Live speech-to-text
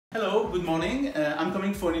Hello, good morning. I'm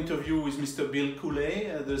coming for an interview with Mr. Bill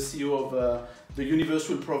Cooley, the CEO of the Universe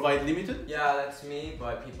Will Provide Limited. Yeah, that's me,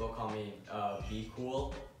 but people call me Be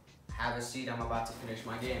Cool. Have a seat, I'm about to finish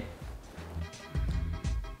my game.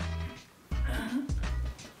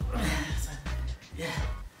 Yeah,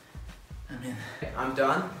 I'm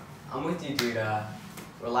done. I'm with you, dude.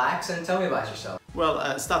 Relax and tell me about yourself.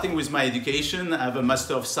 Well, starting with my education, I have a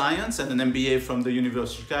Master of Science and an MBA from the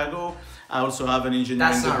University of Chicago. I also have an engineering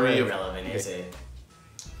That's not degree. really relevant, is it?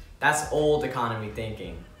 That's old economy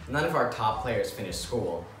thinking. None of our top players finish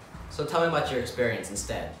school. So tell me about your experience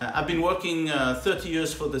instead. I've been working 30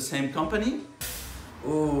 years for the same company.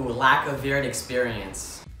 Ooh, lack of varied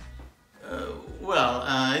experience.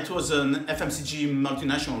 It was an FMCG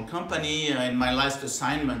multinational company. In my last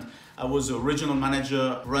assignment, I was a regional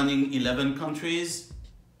manager running 11 countries.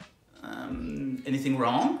 Anything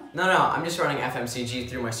wrong? No, I'm just running FMCG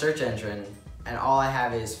through my search engine, and all I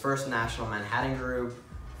have is First National Manhattan Group,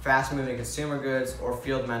 Fast Moving Consumer Goods, or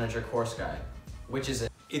Field Manager Course Guide. Which is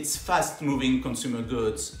it? It's fast-moving consumer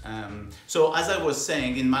goods. So as I was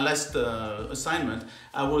saying, in my last assignment,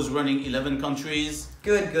 I was running 11 countries.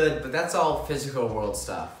 Good, but that's all physical world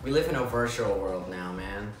stuff. We live in a virtual world now,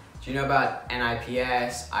 man. Do you know about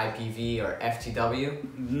NIPS, IPV, or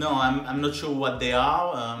FTW? No, I'm not sure what they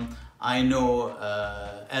are. I know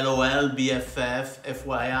LOL, BFF,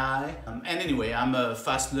 FYI. And anyway, I'm a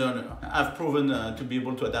fast learner. I've proven to be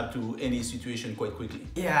able to adapt to any situation quite quickly.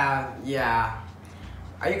 Yeah.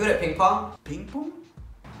 Are you good at ping pong? Ping pong?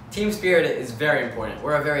 Team spirit is very important.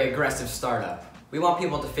 We're a very aggressive startup. We want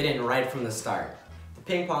people to fit in right from the start. The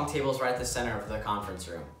ping pong table is right at the center of the conference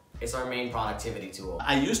room. It's our main productivity tool.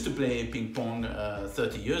 I used to play ping pong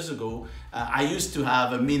 30 years ago. I used to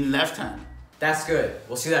have a mean left hand. That's good.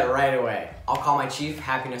 We'll see that right away. I'll call my chief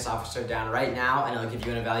happiness officer down right now and I'll give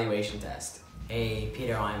you an evaluation test. Hey,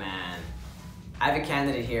 Peter, my man. I have a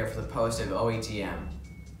candidate here for the post of OETM.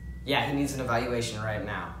 Yeah, he needs an evaluation right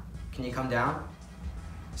now. Can you come down?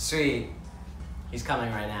 Sweet. He's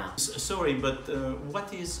coming right now. Sorry, but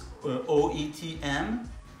what is OETM?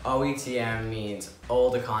 OETM means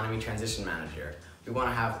Old Economy Transition Manager. We want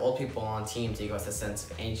to have old people on team to give us a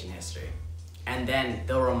sense of ancient history. And then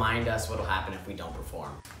they'll remind us what'll happen if we don't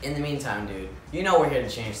perform. In the meantime, dude, you know we're here to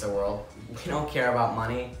change the world. We don't care about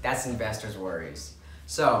money. That's investors' worries.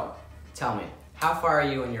 So, tell me, how far are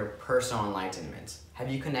you in your personal enlightenment? Have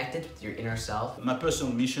you connected with your inner self? My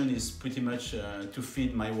personal mission is pretty much to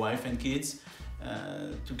feed my wife and kids,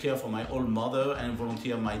 to care for my old mother, and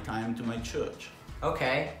volunteer my time to my church.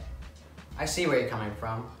 Okay, I see where you're coming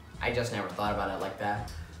from. I just never thought about it like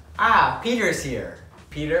that. Ah, Peter's here.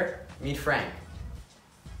 Peter, meet Frank.